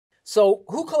So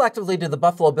who collectively do the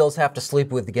Buffalo Bills have to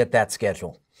sleep with to get that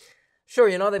schedule? Sure,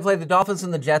 they play the Dolphins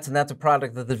and the Jets, and that's a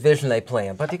product of the division they play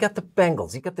in. But you got the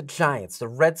Bengals, you got the Giants, the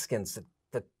Redskins,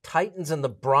 the Titans, and the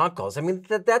Broncos. I mean,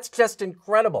 that's just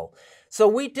incredible. So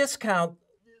we discount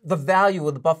the value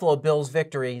of the Buffalo Bills'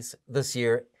 victories this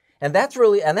year, and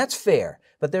that's fair.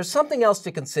 But there's something else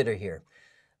to consider here.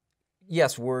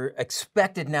 Yes, we're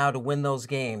expected now to win those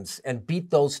games and beat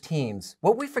those teams.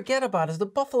 What we forget about is the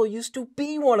Buffalo used to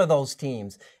be one of those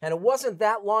teams, and it wasn't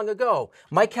that long ago.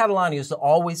 Mike Catalani used to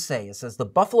always say, it says, the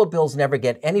Buffalo Bills never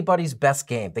get anybody's best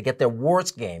game. They get their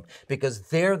worst game because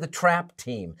they're the trap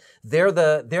team. They're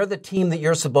the team that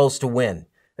you're supposed to win.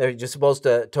 You're supposed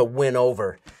to win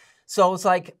over. So it's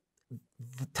like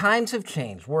the times have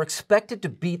changed. We're expected to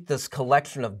beat this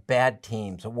collection of bad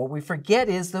teams. And what we forget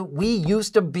is that we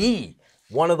used to be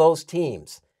one of those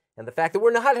teams. And the fact that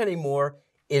we're not anymore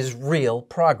is real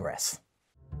progress.